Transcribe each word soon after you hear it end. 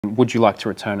Would you like to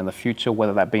return in the future,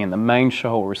 whether that be in the main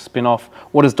show or a spin-off?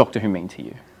 What does Doctor Who mean to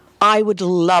you? I would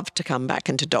love to come back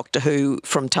into Doctor Who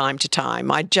from time to time.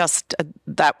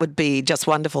 That would be just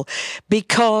wonderful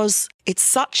because it's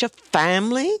such a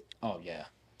family. Oh, yeah.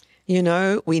 You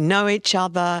know, we know each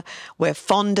other, we're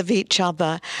fond of each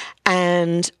other.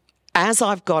 And as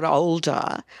I've got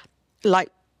older, like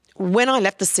when I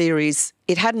left the series,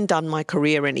 it hadn't done my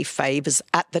career any favours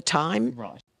at the time.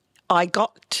 Right. I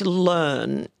got to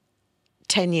learn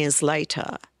 10 years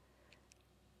later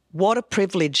what a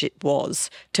privilege it was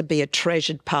to be a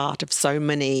treasured part of so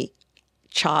many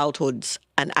childhoods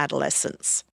and adolescents.